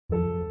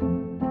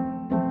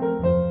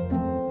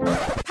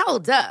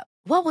Hold up.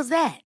 What was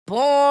that?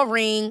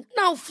 Boring.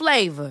 No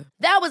flavor.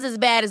 That was as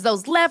bad as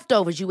those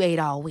leftovers you ate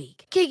all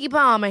week. Keke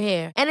Palmer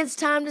here. And it's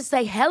time to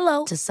say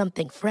hello to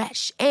something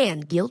fresh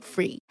and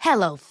guilt-free.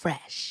 Hello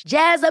Fresh.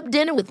 Jazz up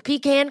dinner with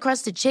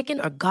pecan-crusted chicken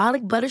or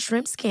garlic butter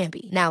shrimp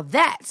scampi. Now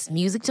that's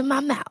music to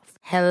my mouth.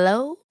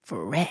 Hello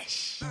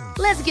Fresh.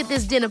 Let's get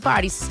this dinner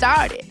party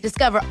started.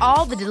 Discover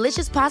all the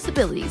delicious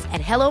possibilities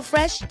at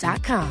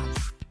hellofresh.com.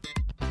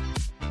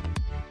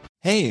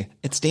 Hey,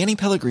 it's Danny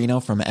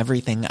Pellegrino from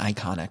Everything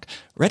Iconic.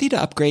 Ready to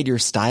upgrade your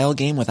style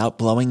game without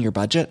blowing your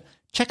budget?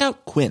 Check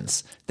out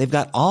Quince. They've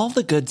got all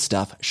the good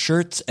stuff,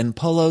 shirts and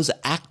polos,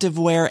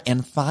 activewear,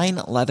 and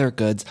fine leather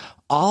goods,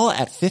 all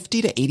at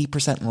 50 to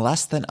 80%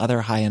 less than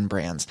other high-end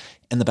brands.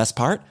 And the best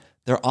part?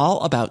 They're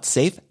all about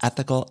safe,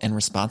 ethical, and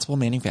responsible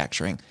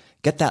manufacturing.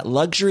 Get that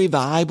luxury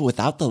vibe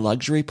without the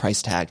luxury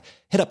price tag.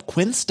 Hit up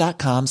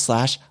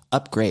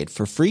quince.com/upgrade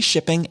for free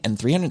shipping and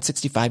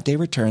 365-day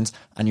returns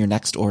on your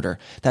next order.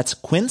 That's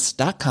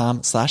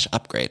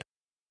quince.com/upgrade.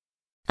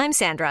 I'm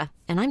Sandra,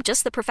 and I'm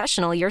just the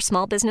professional your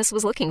small business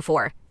was looking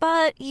for.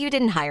 But you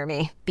didn't hire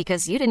me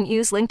because you didn't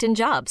use LinkedIn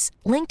Jobs.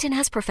 LinkedIn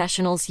has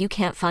professionals you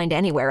can't find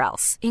anywhere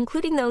else,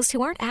 including those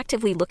who aren't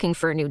actively looking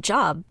for a new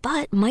job,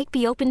 but might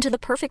be open to the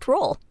perfect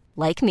role,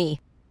 like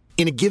me.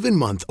 In a given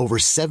month, over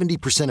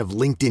 70% of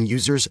LinkedIn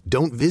users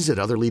don't visit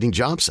other leading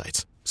job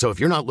sites. So if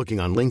you're not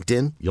looking on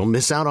LinkedIn, you'll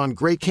miss out on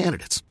great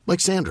candidates like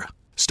Sandra.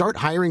 Start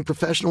hiring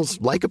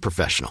professionals like a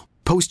professional.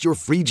 Post your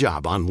free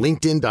job on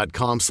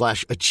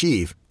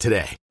linkedin.com/achieve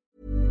today.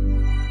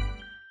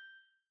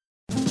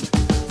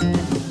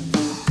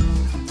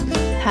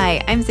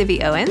 Hi, I'm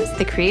Zibby Owens,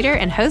 the creator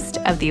and host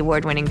of the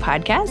award-winning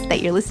podcast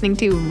that you're listening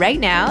to right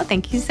now.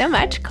 Thank you so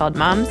much, called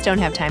Moms Don't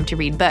Have Time to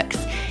Read Books.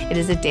 It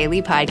is a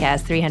daily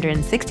podcast,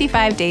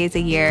 365 days a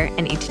year,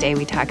 and each day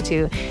we talk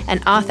to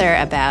an author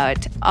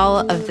about all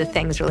of the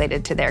things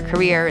related to their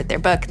career, their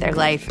book, their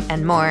life,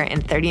 and more in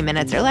 30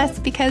 minutes or less,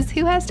 because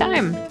who has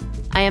time?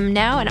 I am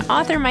now an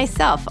author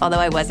myself, although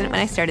I wasn't when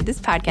I started this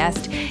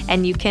podcast,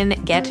 and you can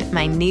get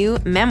my new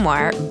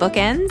memoir,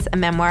 Bookends, a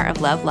memoir of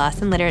love,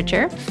 loss, and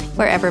literature,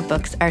 wherever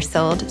books are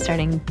sold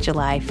starting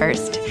July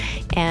 1st,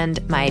 and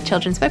my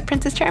children's book,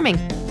 Princess Charming.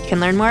 You can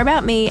learn more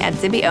about me at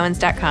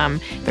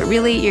zibbyowens.com, but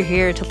really you're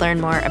here to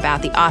learn more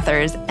about the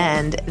authors,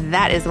 and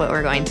that is what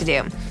we're going to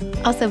do.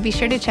 Also, be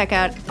sure to check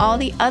out all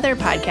the other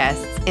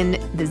podcasts in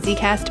the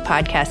Zcast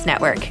Podcast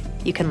Network.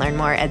 You can learn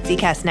more at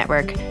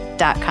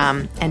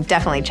zcastnetwork.com and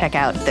definitely check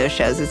out those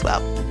shows as well.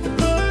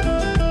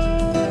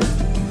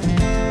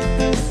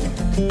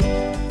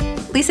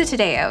 Lisa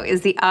Taddeo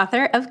is the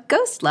author of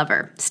Ghost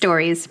Lover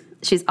Stories.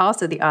 She's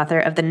also the author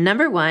of the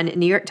 #1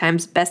 New York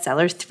Times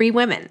bestseller, 3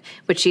 Women,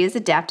 which she is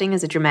adapting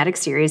as a dramatic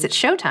series at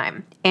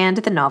Showtime, and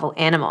the novel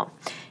Animal.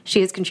 She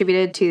has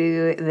contributed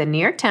to the New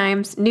York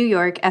Times, New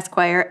York,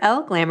 Esquire,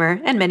 Elle, Glamour,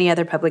 and many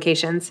other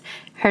publications.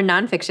 Her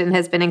nonfiction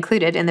has been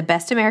included in the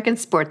Best American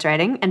Sports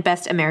Writing and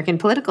Best American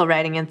Political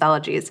Writing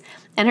anthologies,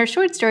 and her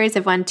short stories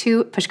have won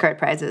 2 Pushcart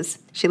Prizes.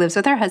 She lives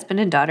with her husband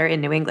and daughter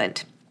in New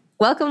England.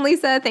 Welcome,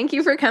 Lisa. Thank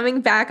you for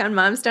coming back on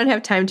Moms Don't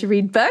Have Time to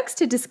Read Books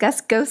to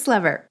discuss Ghost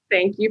Lover.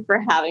 Thank you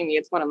for having me.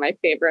 It's one of my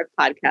favorite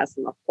podcasts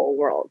in the whole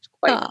world.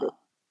 Quite true.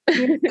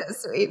 So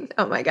sweet.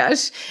 Oh my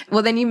gosh.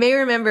 Well, then you may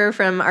remember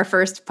from our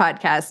first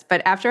podcast,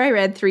 but after I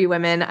read 3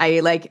 Women,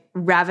 I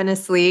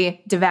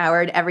ravenously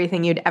devoured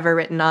everything you'd ever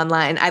written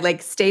online. I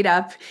stayed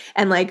up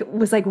and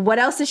was like, what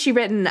else has she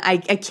written? I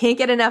can't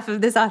get enough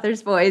of this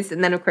author's voice.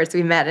 And then of course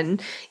we met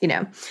and,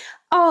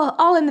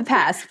 all in the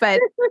past, but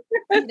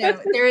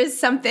there is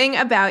something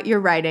about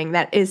your writing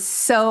that is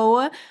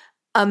so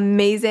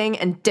amazing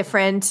and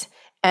different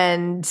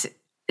and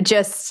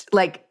just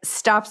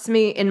stops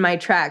me in my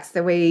tracks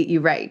the way you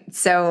write.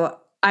 So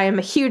I am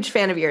a huge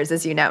fan of yours,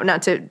 as you know,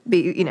 not to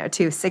be,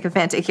 too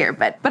sycophantic here,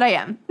 but I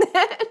am.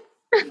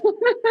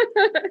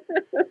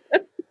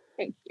 Thank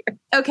you.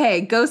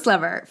 Okay. Ghost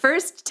Lover.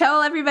 First,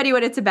 tell everybody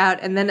what it's about.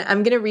 And then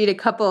I'm going to read a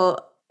couple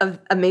of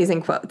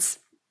amazing quotes.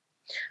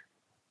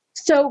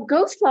 So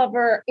Ghost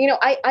Lover,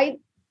 I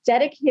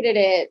dedicated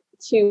it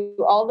to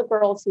all the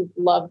girls who've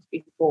loved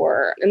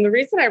before. And the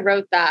reason I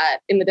wrote that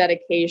in the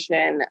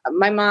dedication,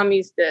 my mom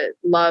used to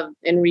love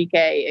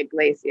Enrique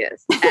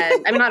Iglesias.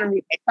 And I'm not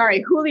Enrique,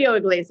 sorry, Julio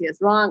Iglesias,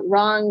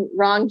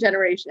 wrong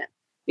generation,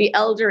 the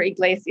elder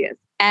Iglesias.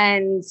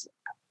 And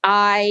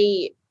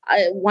I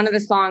one of the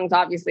songs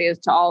obviously is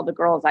To All the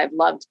Girls I've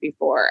Loved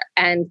Before.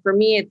 And for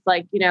me, it's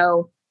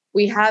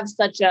we have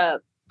such a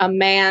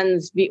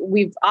man's,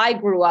 I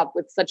grew up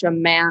with such a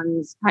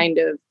man's kind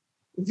of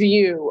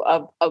view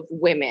of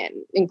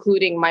women,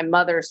 including my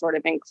mother sort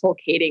of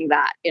inculcating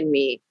that in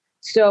me.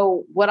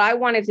 So what I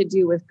wanted to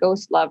do with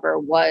Ghost Lover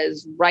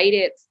was write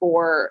it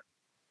for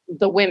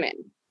the women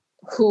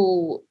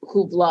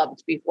who've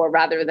loved before,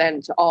 rather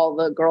than to all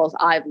the girls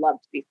I've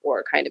loved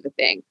before kind of a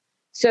thing.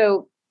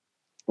 So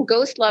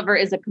Ghost Lover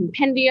is a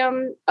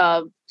compendium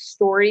of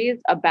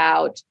stories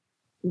about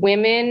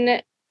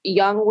women,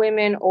 young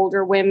women,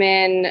 older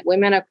women,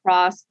 women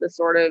across the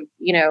sort of,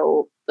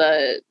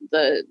 the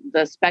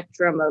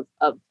spectrum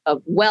of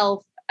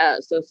wealth,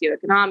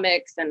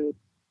 socioeconomics, and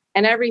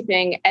and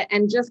everything,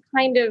 and just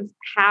kind of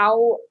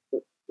how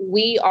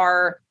we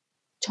are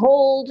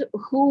told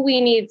who we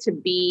need to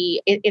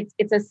be.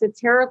 It's a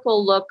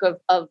satirical look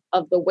of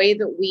the way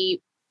that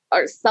we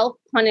are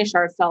self-punish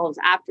ourselves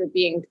after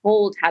being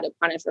told how to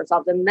punish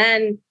ourselves, and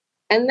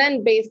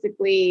then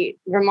basically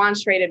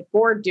remonstrated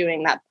for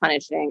doing that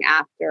punishing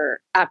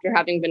after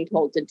having been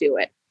told to do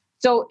it.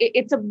 So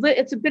it's a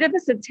bit of a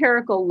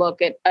satirical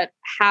look at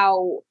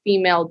how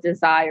female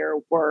desire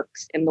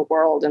works in the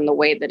world, and the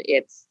way that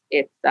it's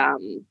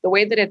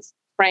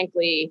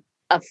frankly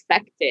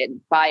affected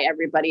by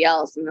everybody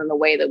else, and then the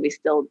way that we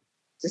still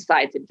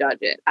decide to judge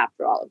it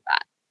after all of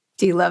that.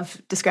 Do you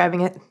love describing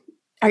it?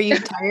 Are you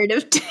tired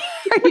of?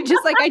 Are you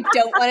just like, I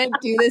don't want to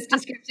do this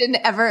description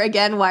ever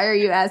again? Why are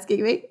you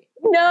asking me?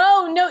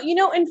 No.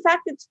 In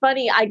fact, it's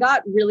funny. I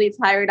got really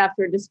tired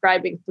after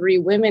describing 3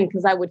 women,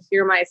 because I would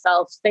hear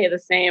myself say the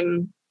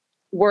same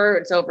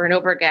words over and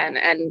over again.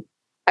 And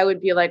I would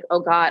be like,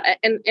 oh God.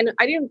 And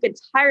I didn't get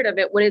tired of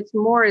it. What it's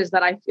more is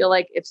that I feel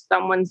like if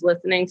someone's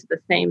listening to the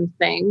same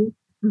thing,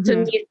 to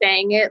me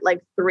saying it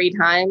like 3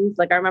 times,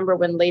 like I remember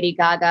when Lady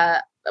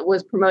Gaga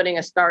was promoting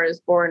A Star Is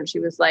Born, she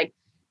was like,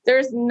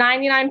 there's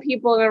 99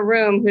 people in a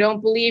room who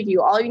don't believe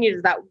you. All you need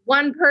is that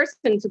one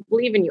person to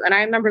believe in you. And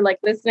I remember like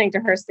listening to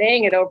her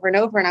saying it over and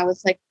over. And I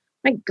was like,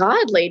 my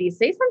God, lady,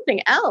 say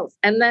something else.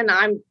 And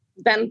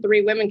then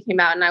 3 women came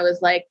out, and I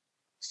was like,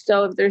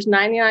 so if there's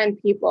 99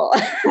 people,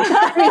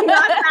 not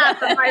that,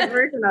 but my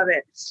version of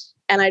it.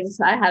 And I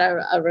had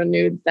a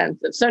renewed sense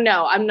of, so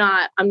no, I'm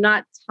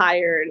not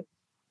tired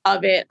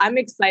of it. I'm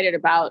excited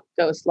about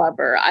Ghost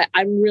Lover.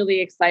 I'm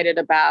really excited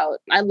about,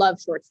 I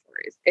love short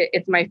stories.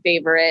 It's my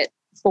favorite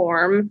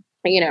form.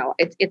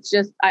 It's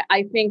just,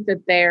 I think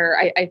that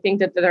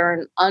they're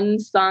an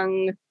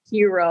unsung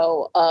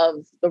hero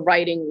of the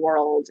writing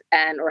world,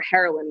 or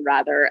heroine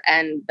rather,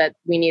 and that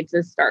we need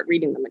to start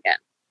reading them again.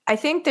 I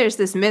think there's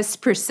this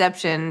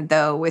misperception,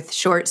 though, with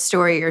short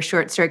story or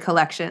short story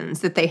collections,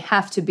 that they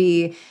have to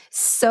be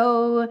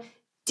so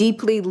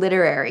deeply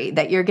literary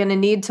that you're going to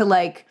need to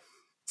like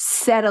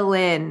settle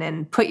in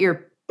and put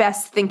your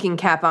best thinking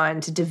cap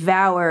on to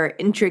devour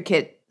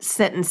intricate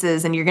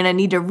sentences, and you're going to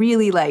need to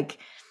really like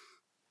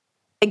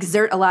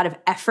exert a lot of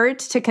effort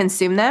to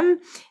consume them,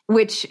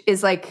 which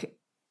is like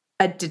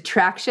a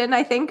detraction,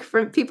 I think,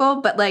 from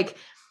people. But like,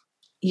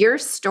 your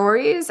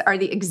stories are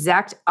the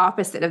exact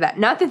opposite of that.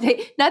 Not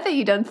that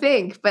you don't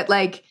think, but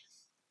like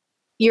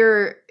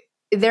there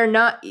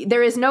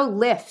is no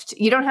lift.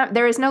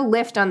 There is no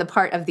lift on the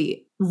part of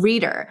the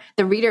reader.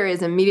 The reader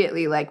is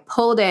immediately like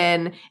pulled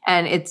in,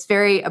 and it's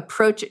very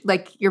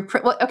okay,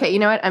 you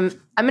know what? I'm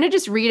going to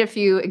just read a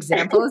few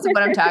examples of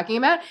what I'm talking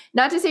about.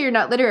 Not to say you're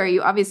not literary,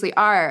 you obviously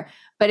are,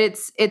 but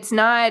it's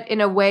not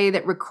in a way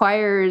that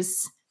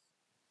requires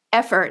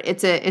effort.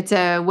 It's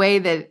a way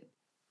that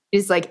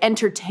is like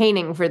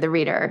entertaining for the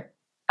reader.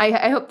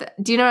 I hope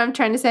that, do you know what I'm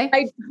trying to say?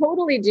 I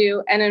totally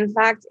do. And in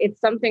fact, it's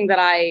something that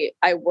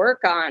I work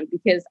on,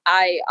 because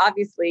I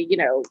obviously,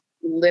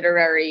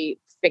 literary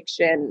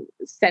fiction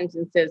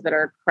sentences that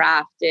are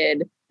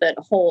crafted, that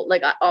whole,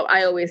 like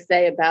I always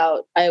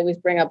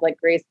bring up like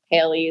Grace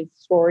Paley's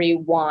story,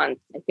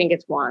 Wants. I think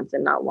it's Wants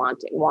and not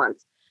Wanting,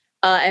 Wants.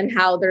 And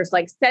how there's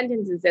like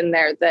sentences in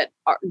there that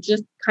are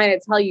just kind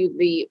of tell you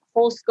the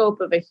whole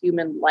scope of a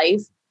human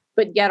life,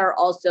 but yet are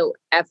also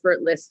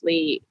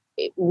effortlessly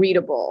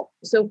readable.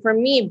 So for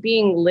me,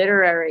 being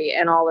literary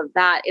and all of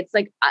that, it's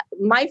like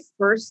my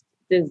first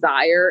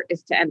desire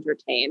is to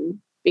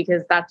entertain,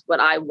 because that's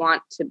what I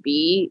want to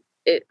be.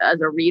 As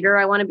a reader,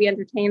 I want to be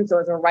entertained. So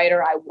as a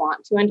writer, I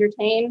want to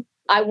entertain.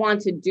 I want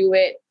to do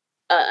it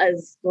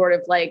as sort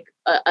of like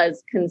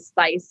as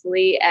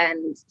concisely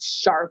and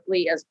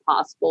sharply as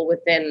possible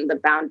within the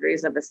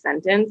boundaries of a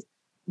sentence.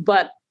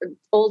 But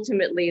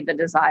ultimately, the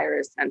desire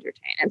is to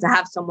entertain and to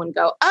have someone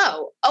go,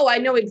 oh, I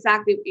know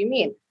exactly what you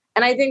mean.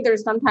 And I think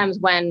there's sometimes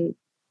when,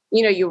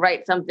 you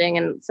write something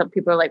and some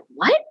people are like,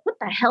 what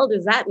the hell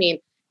does that mean?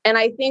 And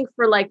I think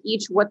for like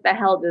each, what the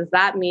hell does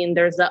that mean?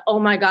 There's oh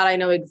my God, I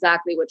know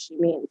exactly what she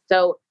means.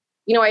 So,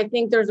 I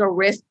think there's a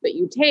risk that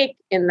you take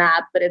in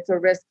that, but it's a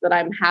risk that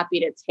I'm happy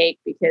to take,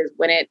 because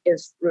when it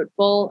is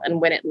fruitful and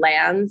when it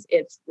lands,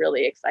 it's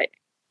really exciting.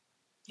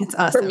 It's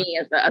awesome. For me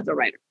as a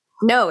writer.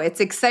 No, it's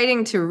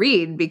exciting to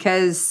read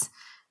because,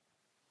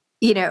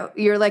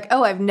 you're like,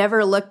 oh, I've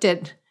never looked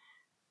at,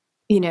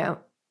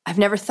 I've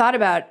never thought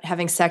about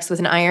having sex with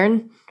an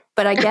iron,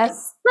 but I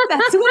guess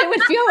that's what it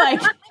would feel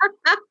like.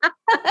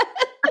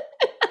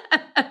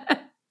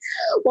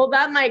 Well,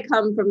 that might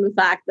come from the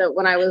fact that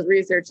when I was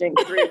researching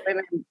 3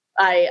 women,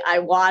 I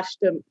watched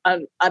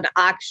an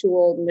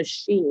actual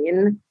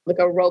machine, like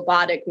a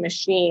robotic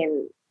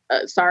machine.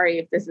 Sorry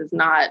if this is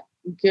not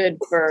good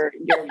for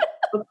your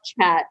book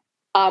chat.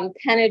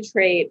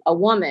 Penetrate a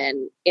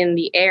woman in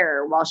the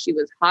air while she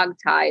was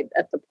hogtied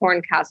at the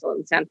Porn Castle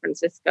in San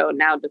Francisco,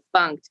 now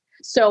defunct.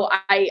 So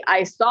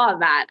I saw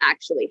that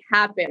actually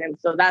happen, and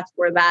so that's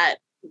where that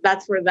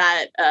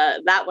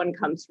one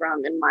comes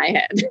from in my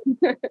head.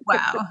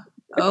 Wow.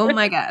 Oh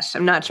my gosh.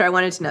 I'm not sure I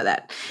wanted to know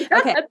that.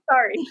 Okay.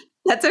 Sorry.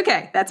 That's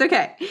okay. That's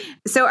okay.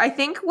 So I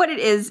think what it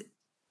is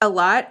a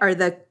lot are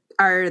the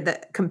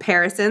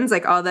comparisons,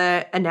 like all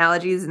the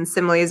analogies and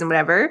similes and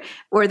whatever,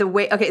 or the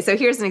way. Okay, so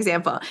here's an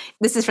example.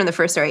 This is from the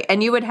first story.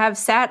 And you would have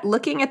sat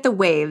looking at the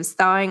waves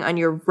thawing on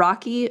your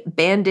rocky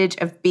bandage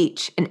of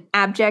beach, in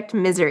abject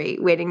misery,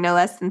 waiting no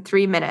less than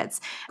 3 minutes,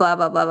 blah,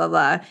 blah, blah, blah,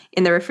 blah,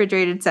 in the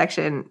refrigerated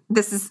section.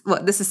 This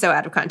is so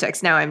out of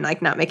context. Now I'm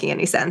like not making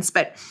any sense,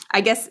 but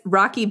I guess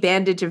rocky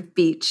bandage of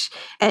beach.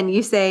 And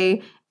you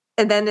say,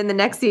 and then in the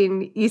next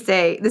scene, you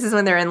say, this is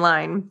when they're in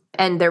line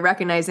and they're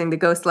recognizing the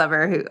ghost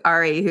lover,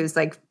 Ari, who's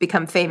like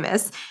become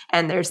famous.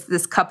 And there's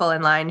this couple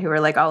in line who are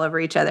like all over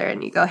each other.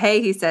 And you go,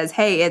 hey, he says,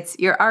 hey,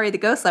 you're Ari, the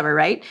ghost lover,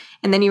 right?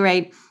 And then you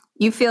write,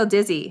 you feel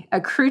dizzy, a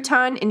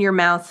crouton in your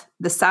mouth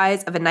the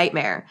size of a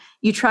nightmare.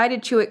 You try to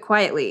chew it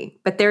quietly,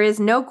 but there is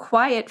no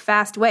quiet,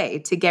 fast way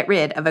to get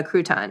rid of a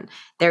crouton.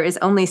 There is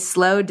only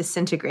slow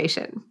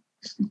disintegration.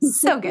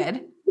 So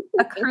good.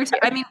 A crouton.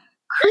 I mean,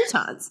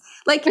 croutons.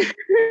 Like,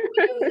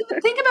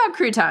 think about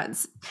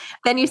croutons.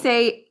 Then you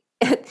say,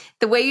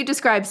 the way you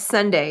describe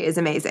Sunday is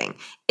amazing.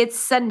 It's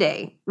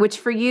Sunday, which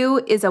for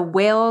you is a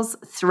whale's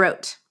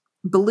throat,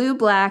 blue,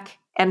 black,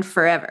 and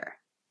forever.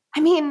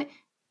 I mean,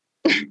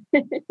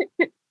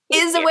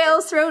 is a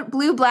whale's throat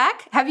blue,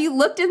 black? Have you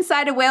looked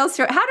inside a whale's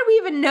throat? How do we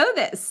even know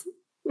this?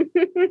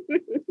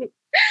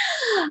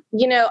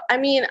 I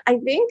mean, I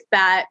think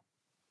that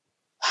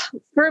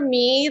for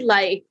me,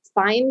 like,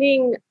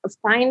 finding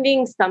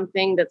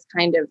something that's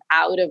kind of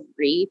out of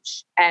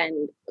reach,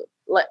 and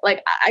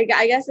like I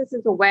guess this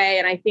is a way,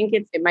 and I think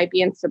it might be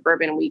in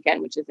Suburban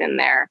Weekend, which is in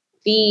there.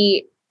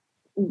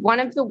 One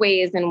of the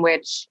ways in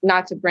which,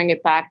 not to bring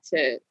it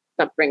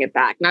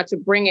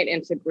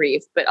into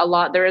grief,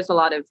 but there is a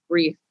lot of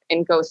grief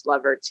in Ghost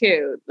Lover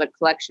too, the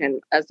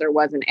collection, as there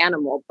was in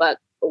Animal, but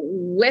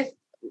with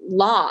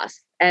loss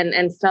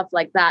and stuff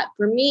like that.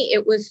 For me,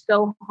 it was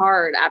so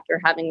hard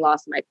after having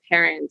lost my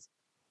parents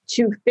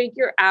to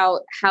figure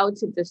out how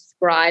to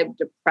describe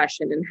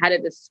depression and how to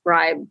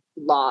describe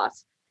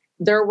loss.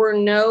 There were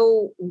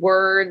no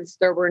words,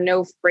 there were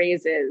no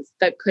phrases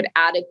that could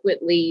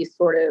adequately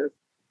sort of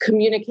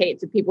communicate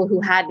to people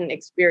who hadn't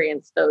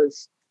experienced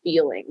those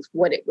feelings,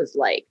 what it was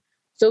like.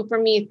 So for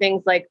me,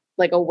 things like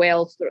a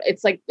whale's throat,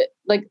 it's like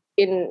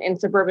in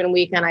Suburban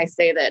Weekend, I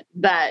say that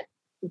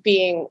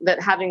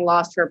having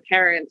lost her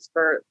parents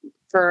for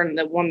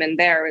the woman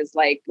there was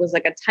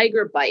like a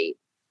tiger bite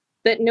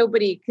that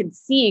nobody could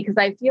see, because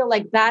I feel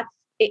like that's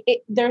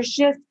it. There's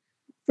just,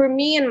 for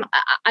me, and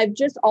I've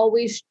just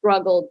always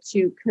struggled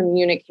to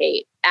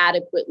communicate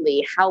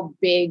adequately how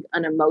big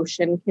an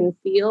emotion can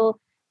feel.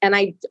 And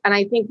I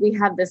think we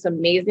have this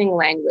amazing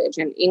language,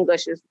 and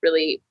English is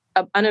really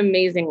an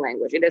amazing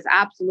language. It is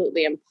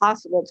absolutely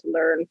impossible to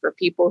learn for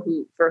people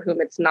for whom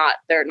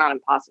they're not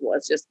impossible.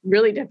 It's just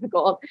really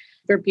difficult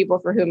for people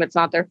for whom it's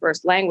not their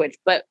first language.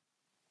 But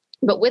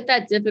with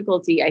that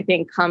difficulty, I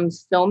think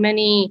comes so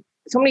many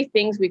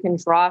things we can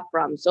draw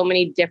from, so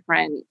many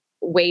different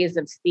ways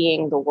of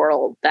seeing the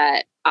world,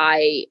 that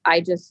I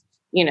just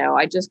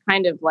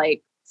kind of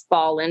like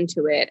fall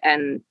into it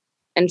and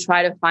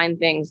try to find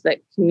things that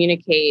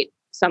communicate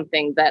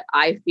something that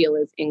I feel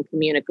is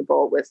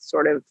incommunicable with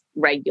sort of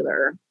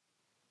regular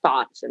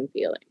thoughts and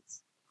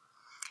feelings.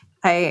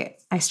 I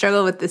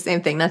struggle with the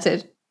same thing, not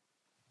to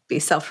be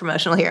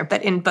self-promotional here,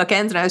 but in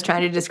Bookends, when I was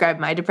trying to describe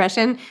my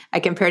depression, I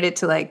compared it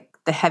to like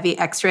the heavy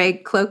X-ray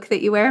cloak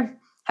that you wear.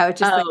 How it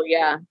just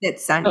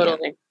it's on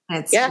totally. You.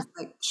 And it's just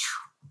like,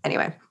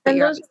 anyway.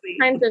 And those are the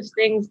kinds of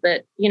things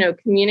that,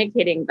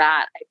 communicating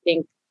that, I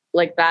think,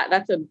 like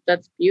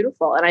that's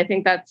beautiful. And I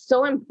think that's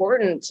so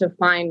important, to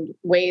find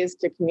ways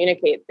to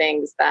communicate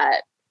things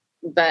that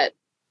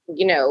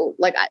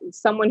like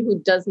someone who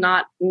does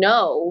not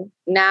know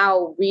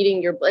now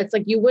reading it's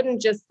like, you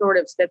wouldn't just sort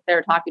of sit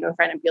there talking to a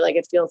friend and be like,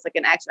 it feels like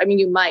an extra. I mean,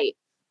 you might,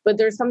 but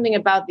there's something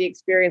about the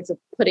experience of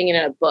putting it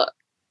in a book,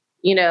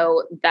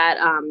 that,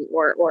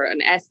 or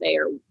an essay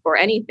or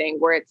anything,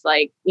 where it's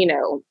like,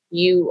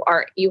 you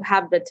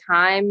have the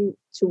time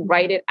to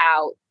write it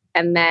out,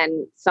 and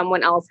then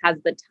someone else has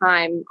the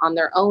time on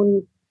their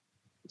own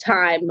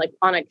time, like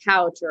on a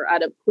couch or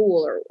at a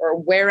pool or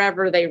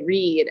wherever they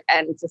read,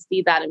 and to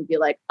see that and be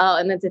like, oh,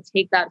 and then to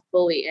take that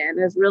fully in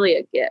is really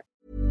a gift.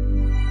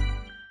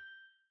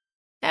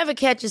 Ever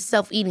catch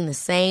yourself eating the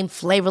same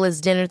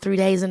flavorless dinner 3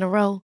 days in a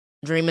row?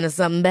 Dreaming of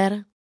something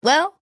better?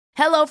 Well,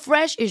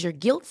 HelloFresh is your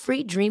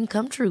guilt-free dream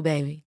come true,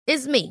 baby.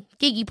 It's me,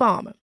 Keke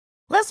Palmer.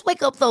 Let's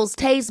wake up those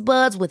taste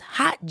buds with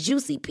hot,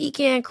 juicy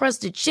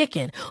pecan-crusted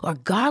chicken or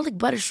garlic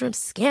butter shrimp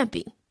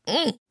scampi.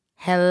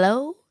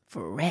 Hello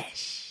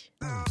Fresh.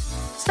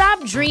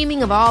 Stop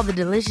dreaming of all the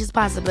delicious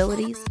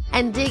possibilities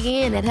and dig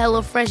in at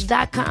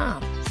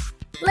HelloFresh.com.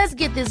 Let's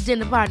get this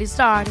dinner party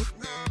started.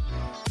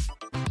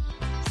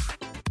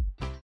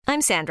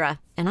 I'm Sandra,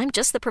 and I'm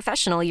just the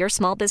professional your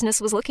small business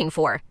was looking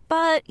for.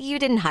 But you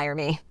didn't hire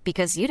me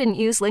because you didn't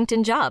use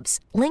LinkedIn Jobs.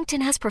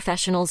 LinkedIn has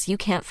professionals you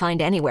can't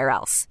find anywhere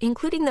else,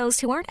 including those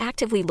who aren't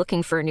actively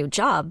looking for a new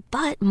job,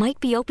 but might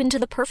be open to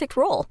the perfect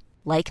role,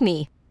 like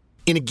me.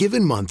 In a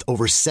given month,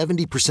 over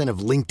 70% of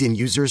LinkedIn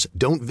users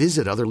don't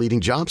visit other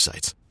leading job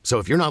sites. So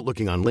if you're not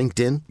looking on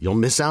LinkedIn, you'll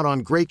miss out on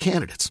great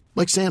candidates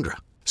like Sandra.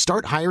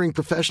 Start hiring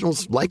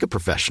professionals like a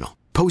professional.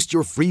 Post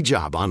your free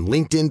job on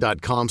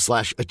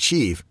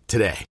linkedin.com/achieve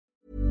today.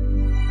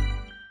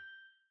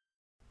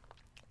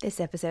 This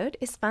episode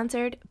is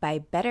sponsored by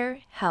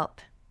BetterHelp.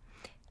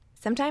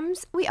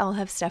 Sometimes we all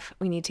have stuff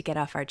we need to get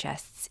off our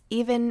chests.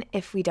 Even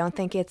if we don't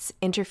think it's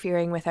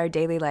interfering with our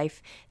daily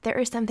life, there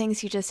are some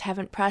things you just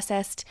haven't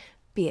processed,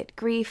 be it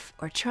grief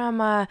or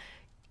trauma,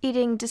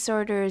 eating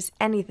disorders,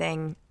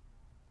 anything.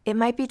 It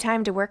might be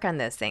time to work on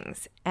those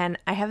things, and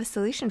I have a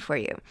solution for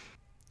you.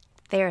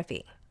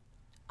 Therapy.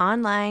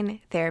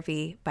 Online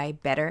therapy by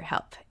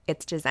BetterHelp.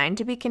 It's designed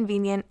to be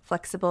convenient,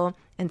 flexible,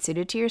 and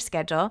suited to your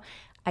schedule.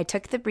 I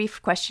took the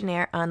brief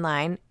questionnaire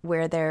online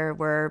where there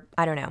were,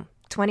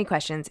 20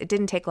 questions. It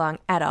didn't take long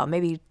at all,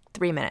 maybe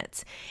 3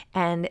 minutes.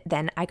 And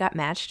then I got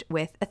matched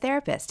with a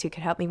therapist who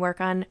could help me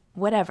work on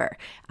whatever.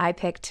 I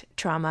picked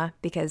trauma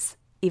because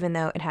even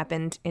though it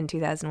happened in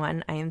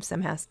 2001, I am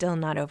somehow still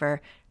not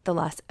over the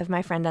loss of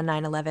my friend on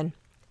 9/11.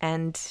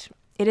 And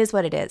it is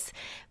what it is.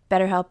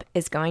 BetterHelp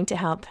is going to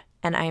help,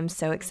 and I am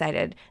so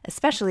excited,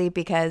 especially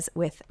because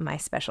with my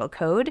special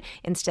code,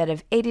 instead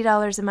of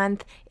 $80 a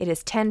month, it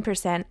is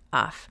 10%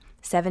 off,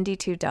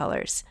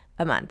 $72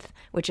 a month,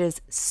 which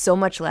is so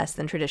much less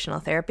than traditional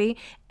therapy,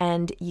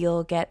 and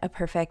you'll get a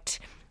perfect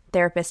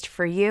therapist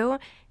for you.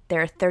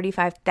 There are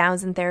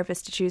 35,000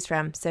 therapists to choose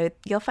from, so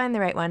you'll find the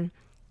right one.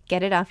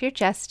 Get it off your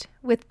chest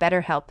with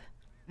BetterHelp.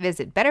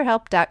 Visit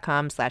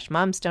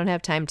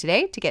betterhelp.com/momsdon'thavetime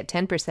today to get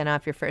 10%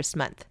 off your first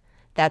month.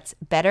 That's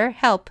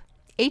BetterHelp,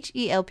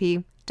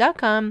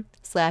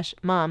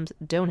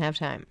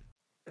 HELP.com/momsdon'thavetime.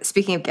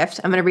 Speaking of gift,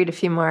 I'm going to read a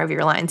few more of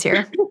your lines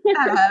here.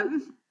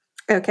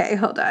 Okay,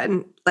 hold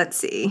on. Let's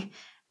see.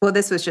 Well,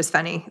 this was just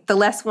funny. The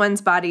less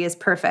one's body is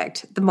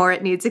perfect, the more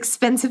it needs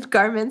expensive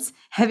garments,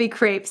 heavy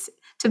crepes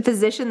to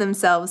position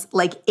themselves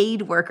like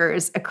aid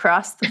workers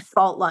across the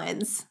fault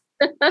lines.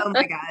 Oh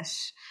my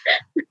gosh.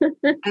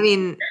 I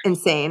mean,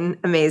 insane,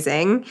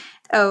 amazing.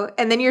 Oh,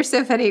 and then you're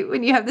so funny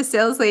when you have the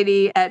sales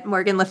lady at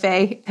Morgan Le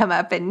Fay come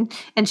up and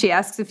she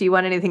asks if you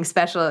want anything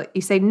special.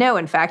 You say, no,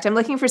 in fact, I'm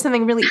looking for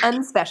something really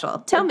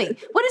unspecial. Tell me,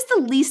 what is the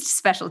least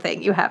special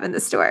thing you have in the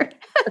store? And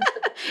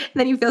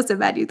then you feel so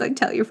bad you'd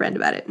tell your friend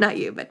about it. Not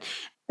you, but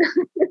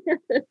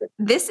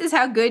this is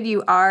how good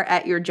you are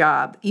at your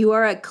job. You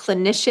are a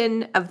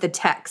clinician of the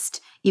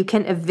text. You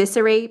can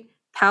eviscerate,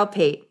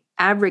 palpate,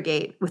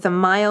 abrogate with a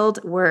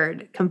mild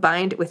word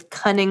combined with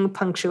cunning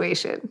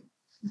punctuation.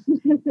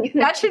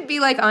 That should be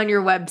on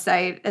your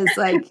website as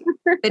a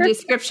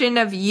description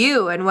of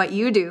you and what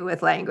you do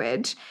with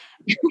language.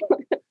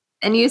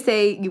 And you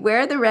say, you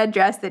wear the red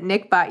dress that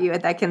Nick bought you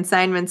at that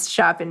consignment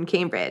shop in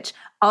Cambridge.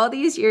 All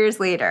these years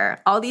later,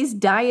 all these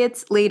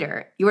diets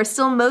later, you are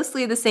still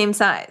mostly the same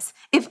size.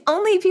 If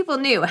only people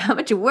knew how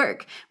much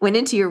work went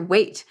into your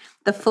weight.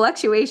 The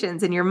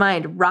fluctuations in your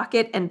mind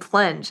rocket and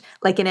plunge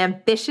like an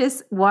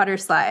ambitious water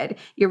slide.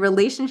 Your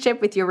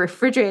relationship with your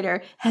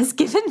refrigerator has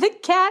given the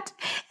cat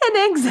an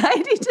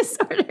anxiety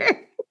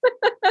disorder.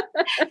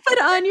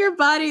 But on your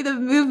body, the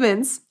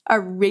movements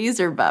are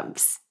razor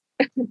bumps.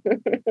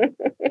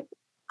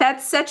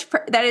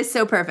 That is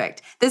so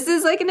perfect. This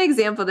is an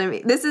example to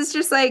me. This is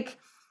just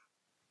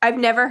I've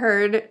never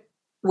heard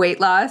weight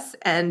loss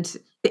and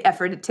the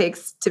effort it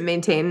takes to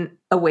maintain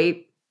a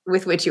weight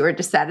with which you are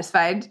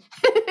dissatisfied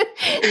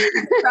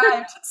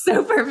described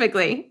so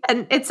perfectly.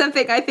 And it's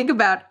something I think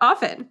about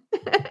often.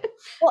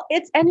 Well,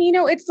 and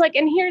here's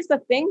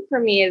the thing for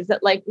me is that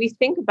we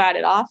think about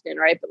it often,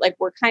 right? But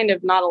we're kind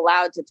of not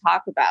allowed to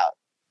talk about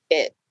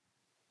it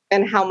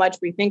and how much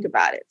we think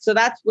about it. So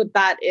that's what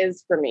that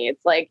is for me.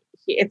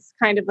 It's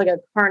kind of like a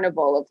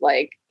carnival of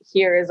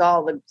here is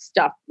all the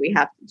stuff we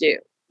have to do,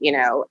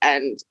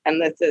 and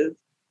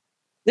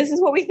this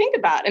is what we think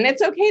about. And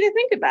it's okay to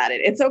think about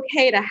it. It's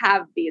okay to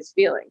have these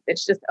feelings.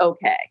 It's just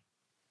okay.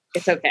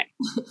 It's okay.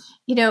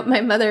 My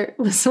mother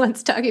was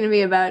once talking to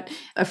me about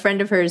a friend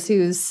of hers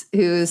who's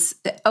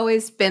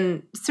always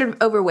been sort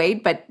of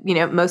overweight, but,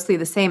 mostly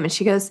the same. And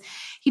she goes,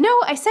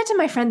 I said to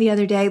my friend the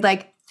other day,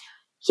 what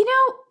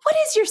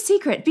is your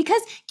secret?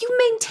 Because you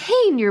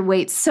maintain your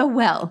weight so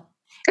well.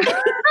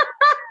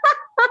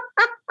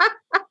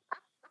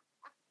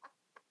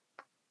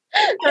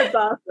 That's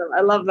awesome.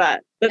 I love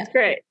that. That's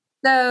great.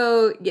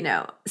 So,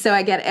 so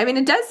I get it. I mean,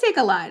 it does take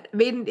a lot. I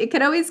mean, it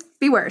could always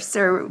be worse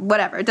or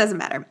whatever. It doesn't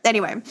matter.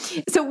 Anyway,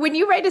 so when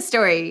you write a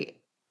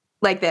story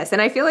like this, and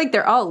I feel like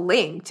they're all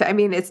linked. I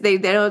mean, they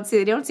don't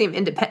seem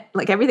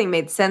independent. Everything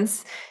made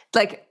sense.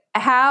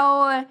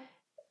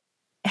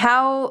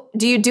 How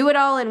do you do it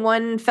all in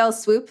one fell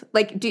swoop?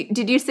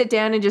 Did you sit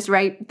down and just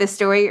write the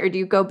story, or do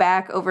you go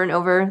back over and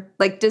over?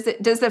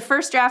 Does the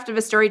first draft of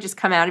a story just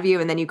come out of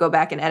you and then you go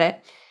back and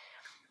edit?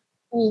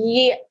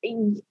 Yeah,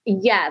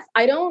 yes.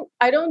 I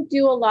don't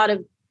do a lot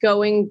of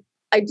going.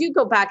 I do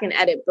go back and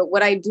edit, but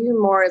what I do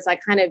more is I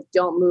kind of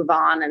don't move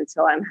on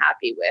until I'm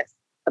happy with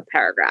a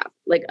paragraph.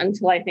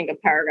 Until I think a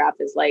paragraph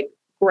is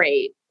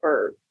great,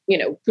 or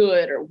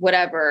good or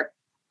whatever,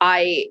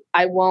 I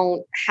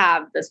won't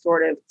have the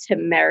sort of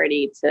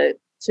temerity to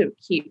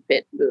keep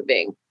it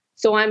moving.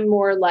 So I'm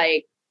more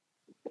like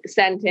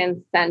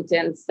sentence. And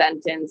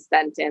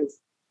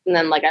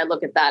then like, I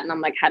look at that and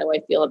I'm like, how do I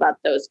feel about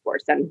those 4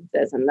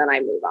 sentences? And then I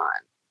move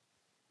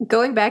on.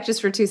 Going back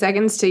just for 2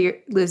 seconds to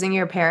losing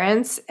your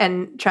parents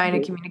and trying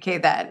to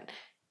communicate that.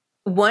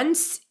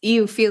 Once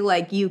you feel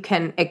like you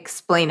can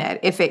explain it,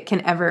 if it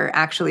can ever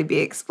actually be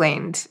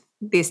explained,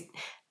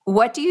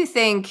 what do you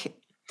think,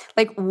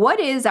 like, what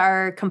is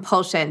our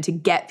compulsion to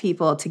get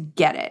people to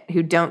get it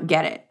who don't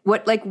get it?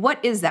 What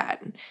is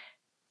that?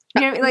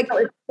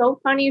 It's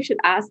so funny you should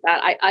ask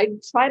that. I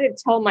try to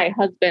tell my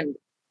husband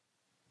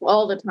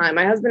all the time.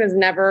 My husband has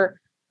never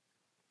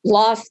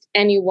lost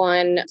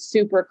anyone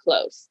super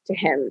close to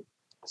him.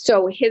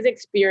 So his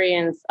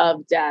experience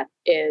of death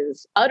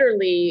is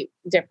utterly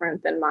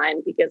different than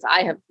mine because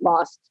I have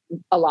lost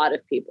a lot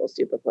of people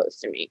super close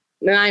to me.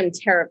 And I'm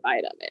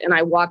terrified of it. And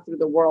I walk through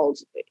the world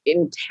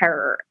in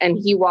terror. And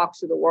he walks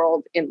through the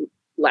world in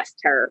less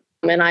terror.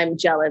 And I'm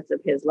jealous of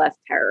his less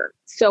terror.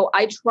 So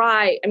I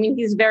try,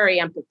 he's very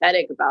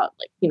empathetic about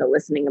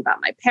listening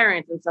about my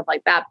parents and stuff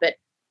like that.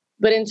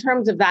 But in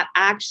terms of that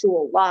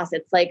actual loss,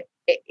 it's like,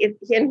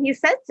 and he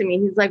said to me,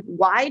 he's like,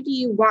 why do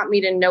you want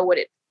me to know what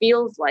it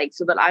feels like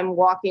so that I'm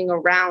walking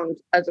around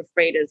as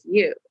afraid as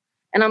you?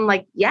 And I'm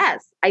like,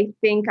 yes, I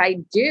think I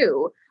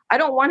do. I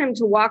don't want him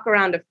to walk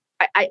around.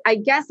 I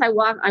guess I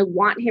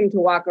want him to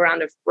walk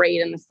around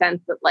afraid in the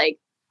sense that like,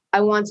 I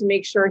want to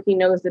make sure he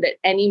knows that at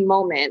any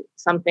moment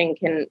something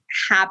can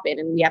happen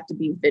and we have to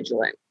be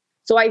vigilant.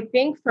 So I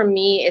think for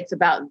me, it's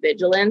about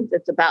vigilance.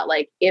 It's about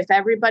like, if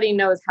everybody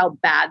knows how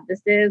bad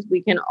this is,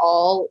 we can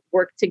all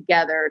work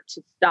together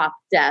to stop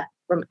death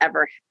from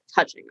ever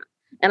touching us.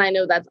 And I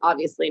know that's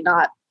obviously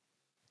not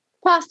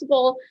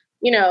possible.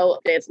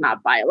 It's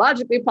not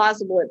biologically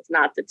possible. It's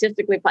not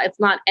statistically, it's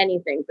not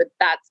anything, but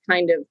that's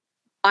kind of,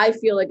 I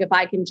feel like if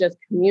I can just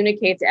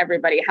communicate to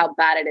everybody how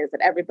bad it is, that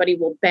everybody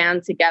will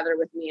band together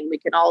with me and we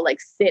can all like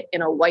sit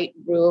in a white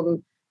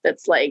room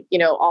that's like,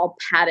 all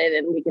padded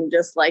and we can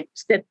just like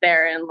sit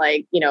there and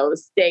like,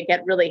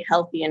 get really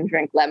healthy and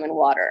drink lemon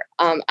water.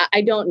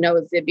 I don't know,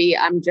 Zibby.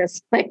 I'm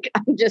just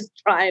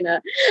trying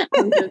to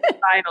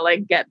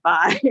like get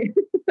by.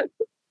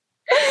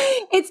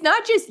 It's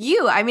not just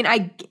you. I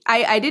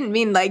didn't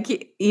mean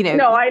like,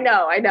 No, I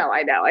know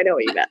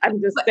what you meant.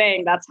 I'm just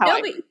saying that's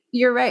how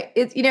you're right.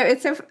 It's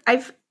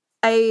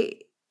I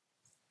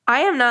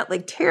am not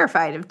like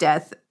terrified of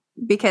death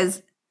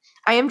because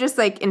I am just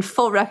like in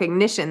full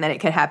recognition that it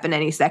could happen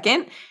any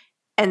second.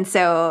 And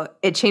so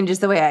it changes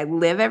the way I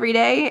live every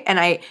day. And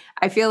I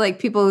feel like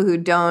people who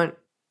don't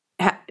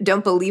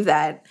believe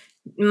that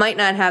might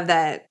not have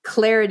that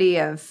clarity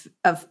of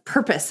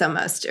purpose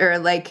almost, or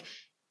like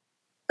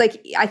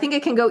I think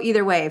it can go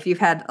either way if you've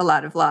had a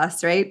lot of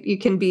loss, right? You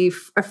can be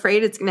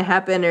afraid it's going to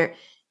happen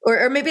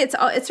or maybe it's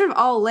sort of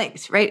all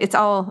linked, right? It's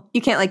all, you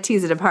can't like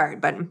tease it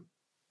apart, but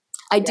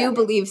I do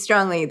believe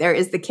strongly there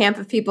is the camp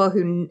of people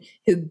who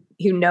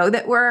know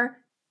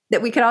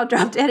that we could all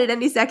drop dead at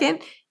any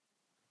second.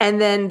 And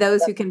then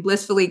those who can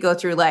blissfully go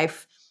through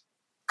life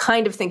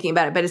kind of thinking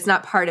about it, but it's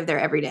not part of their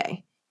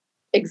everyday.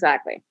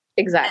 Exactly.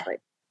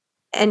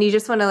 And you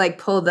just want to like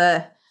pull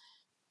the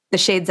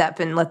shades up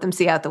and let them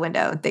see out the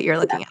window that you're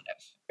looking out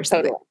of or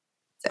something. Totally.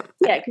 So,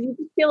 yeah, because you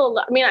just feel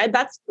alone.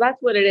 That's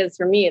what it is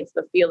for me. It's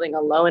the feeling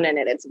alone in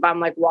it. It's if I'm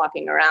like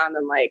walking around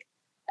and like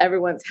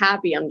everyone's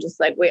happy, I'm just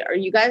like, wait,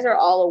 you guys are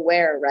all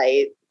aware,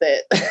 right?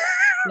 That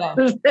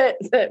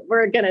that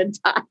we're gonna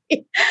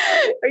die.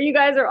 Or you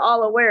guys are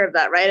all aware of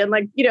that, right? And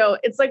like,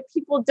 it's like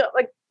people don't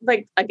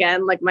like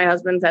again, like my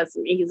husband says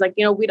to me, he's like,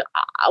 we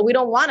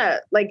don't want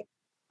to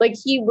like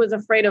he was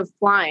afraid of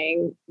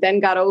flying, then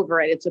got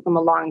over it. It took him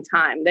a long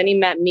time. Then he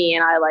met me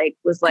and I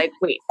was like,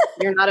 wait,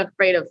 you're not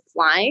afraid of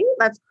flying?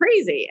 That's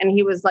crazy. And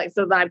he was like,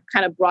 so then I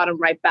kind of brought him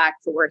right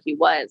back to where he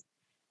was.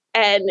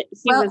 And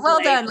he was well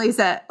like, done,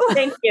 Lisa.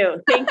 Thank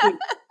you.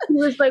 He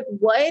was like,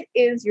 what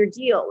is your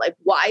deal? Like,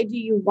 why do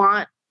you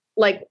want,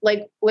 like,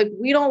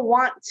 we don't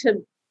want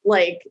to,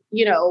 like,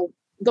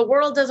 the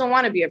world doesn't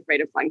want to be afraid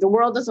of flying. The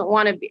world doesn't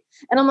want to be.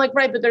 And I'm like,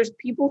 right, but there's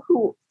people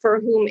for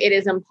whom it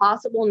is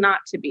impossible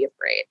not to be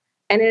afraid.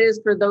 And it is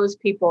for those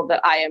people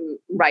that I am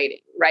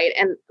writing, right?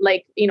 And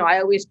like, I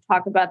always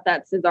talk about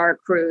that Cesar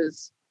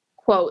Cruz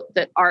quote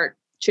that art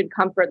should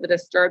comfort the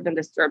disturbed and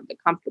disturb the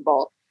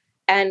comfortable.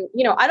 And,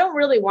 I don't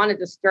really want to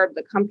disturb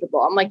the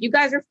comfortable. I'm like, you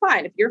guys are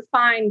fine. If you're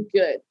fine,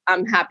 good.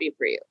 I'm happy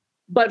for you.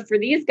 But for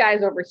these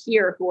guys over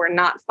here who are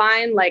not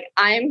fine, like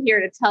I am here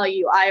to tell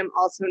you, I am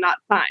also not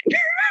fine.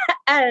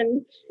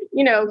 And,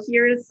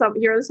 here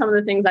are some of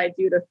the things I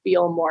do to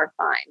feel more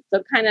fine.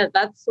 So kind of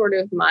that's sort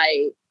of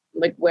my,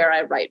 like where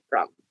I write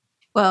from.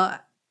 Well,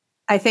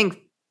 I think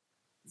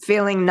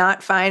feeling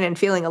not fine and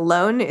feeling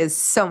alone is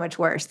so much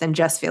worse than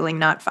just feeling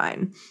not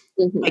fine.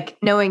 Mm-hmm. Like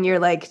knowing you're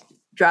like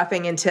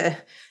dropping into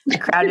a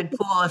crowded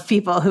pool of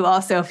people who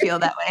also feel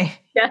that way.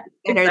 Yeah,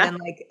 better than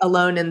like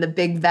alone in the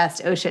big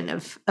vast ocean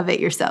of it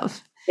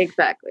yourself.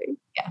 Exactly.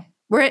 Yeah.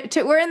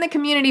 We're in the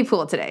community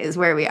pool today is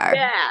where we are.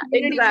 Yeah,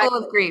 community exactly. pool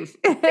of grief.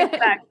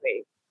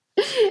 Exactly.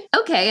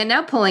 Okay, and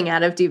now pulling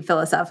out of deep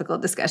philosophical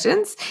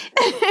discussions.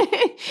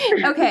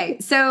 Okay,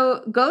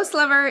 so Ghost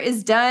Lover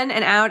is done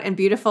and out and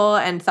beautiful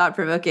and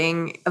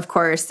thought-provoking, of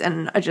course,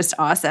 and just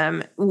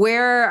awesome.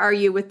 Where are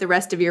you with the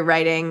rest of your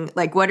writing?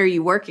 Like, what are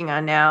you working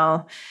on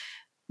now?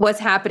 What's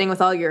happening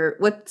with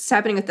what's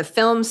happening with the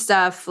film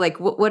stuff? Like,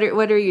 what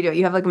are you doing?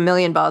 You have like a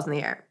million balls in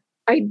the air.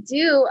 I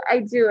do.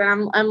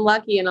 And I'm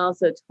lucky and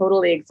also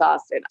totally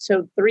exhausted.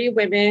 So 3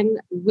 Women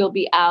will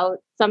be out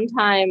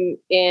sometime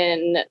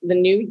in the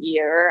new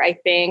year, I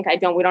think.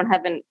 We don't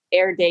have an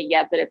air date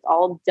yet, but it's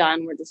all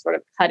done. We're just sort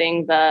of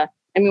cutting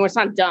it's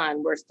not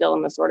done. We're still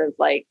in the sort of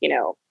like,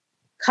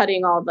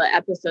 cutting all the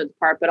episodes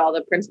part, but all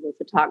the principal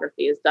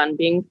photography is done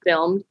being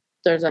filmed.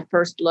 There's a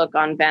first look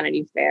on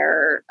Vanity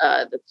Fair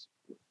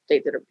they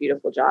did a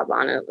beautiful job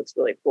on it. It looks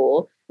really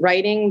cool.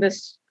 Writing the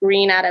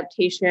screen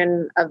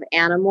adaptation of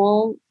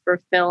Animal for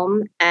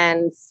film,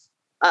 and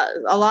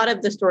a lot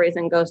of the stories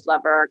in Ghost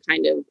Lover are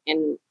kind of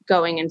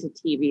going into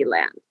TV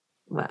land.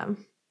 Wow.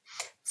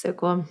 So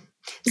cool.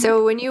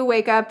 So when you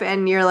wake up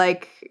and you're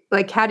like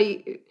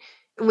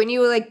when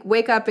you like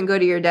wake up and go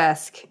to your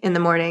desk in the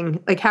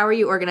morning, like how are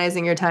you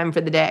organizing your time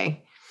for the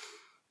day?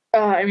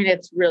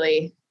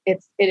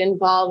 It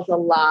involves a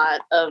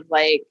lot of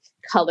like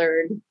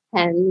colored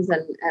pens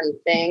and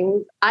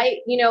things. I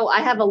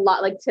have a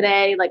lot, like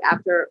today, like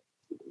after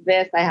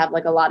this, I have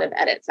like a lot of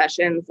edit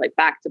sessions, like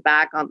back to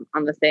back on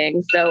the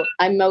thing. So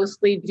I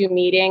mostly do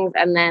meetings,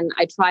 and then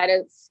I try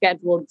to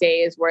schedule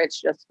days where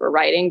it's just for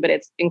writing, but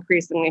it's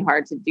increasingly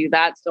hard to do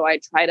that. So I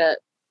try to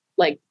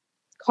like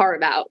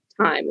carve out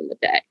time in the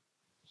day.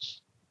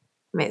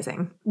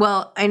 Amazing.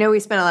 Well, I know we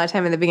spent a lot of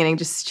time in the beginning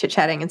just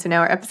chit-chatting, and so now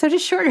our episode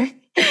is shorter.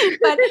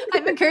 But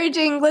I'm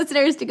encouraging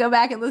listeners to go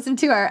back and listen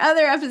to our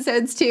other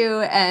episodes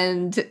too,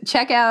 and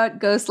check out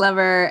Ghost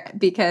Lover,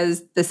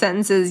 because the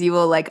sentences you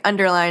will like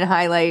underline,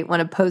 highlight,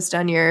 want to post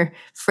on your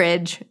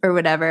fridge or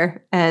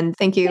whatever. And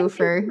thank you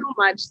so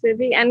much,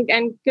 Zibby,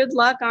 and good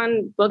luck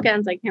on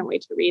Bookends. I can't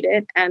wait to read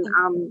it, and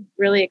I'm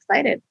really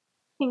excited.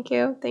 Thank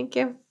you.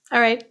 All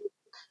right.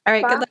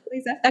 Bye. Good luck,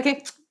 Lisa.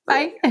 Okay.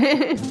 Bye.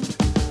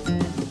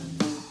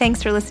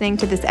 Thanks for listening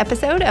to this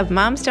episode of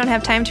Moms Don't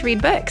Have Time to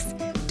Read Books.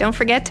 Don't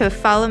forget to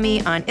follow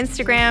me on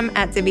Instagram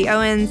at Zibby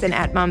Owens and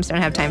at Moms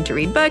Don't Have Time to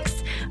Read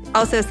Books.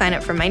 Also sign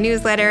up for my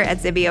newsletter at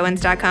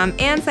zibbyowens.com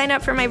and sign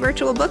up for my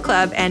virtual book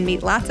club and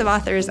meet lots of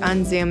authors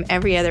on Zoom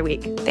every other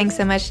week. Thanks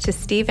so much to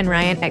Steve and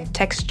Ryan at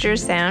Texture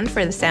Sound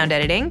for the sound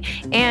editing.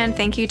 And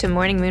thank you to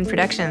Morning Moon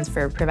Productions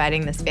for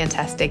providing this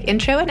fantastic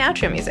intro and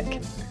outro music.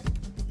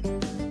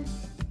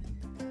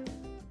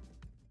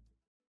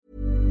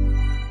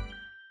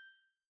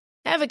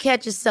 Ever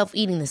catch yourself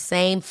eating the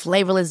same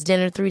flavorless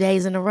dinner 3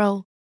 days in a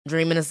row?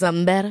 Dreaming of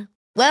something better?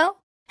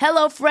 Well,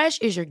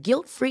 HelloFresh is your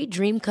guilt-free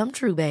dream come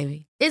true,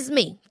 baby. It's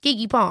me,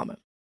 Keke Palmer.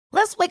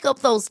 Let's wake up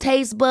those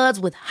taste buds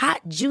with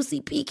hot, juicy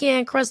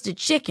pecan-crusted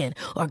chicken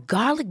or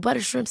garlic butter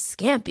shrimp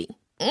scampi.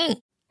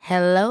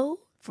 Hello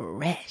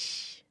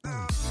Fresh.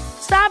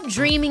 Stop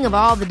dreaming of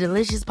all the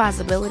delicious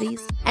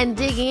possibilities and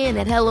dig in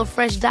at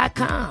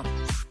HelloFresh.com.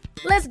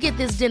 Let's get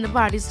this dinner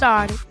party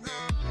started.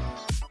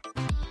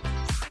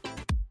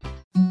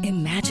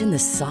 Imagine the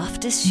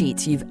softest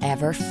sheets you've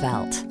ever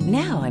felt.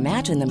 Now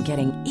imagine them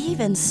getting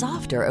even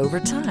softer over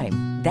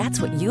time.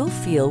 That's what you'll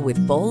feel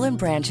with Boll &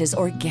 Branch's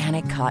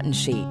organic cotton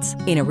sheets.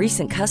 In a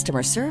recent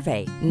customer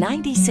survey,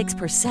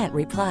 96%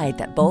 replied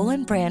that Boll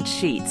 & Branch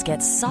sheets get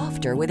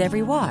softer with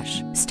every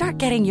wash. Start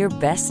getting your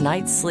best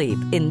night's sleep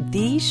in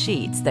these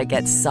sheets that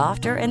get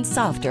softer and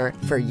softer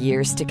for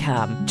years to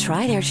come.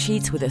 Try their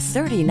sheets with a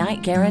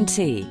 30-night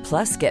guarantee.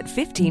 Plus, get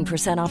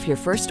 15% off your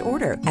first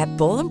order at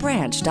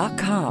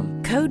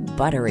bollandbranch.com. Code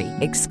BUTTERY.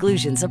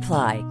 Exclusions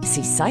apply.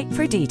 See site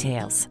for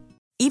details.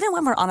 Even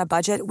when we're on a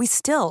budget, we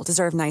still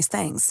deserve nice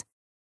things.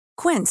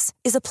 Quince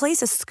is a place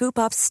to scoop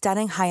up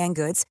stunning high-end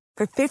goods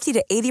for 50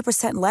 to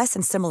 80% less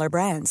than similar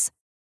brands.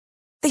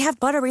 They have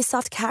buttery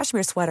soft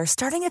cashmere sweaters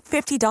starting at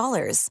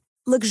 $50,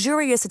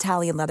 luxurious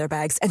Italian leather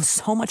bags, and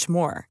so much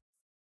more.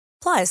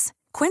 Plus,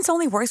 Quince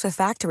only works with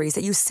factories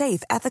that use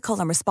safe, ethical,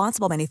 and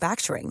responsible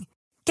manufacturing.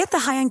 Get the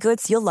high-end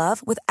goods you'll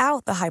love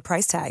without the high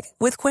price tag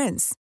with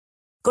Quince.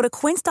 Go to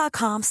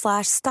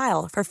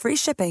quince.com/style for free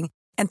shipping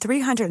and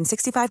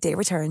 365-day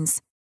returns.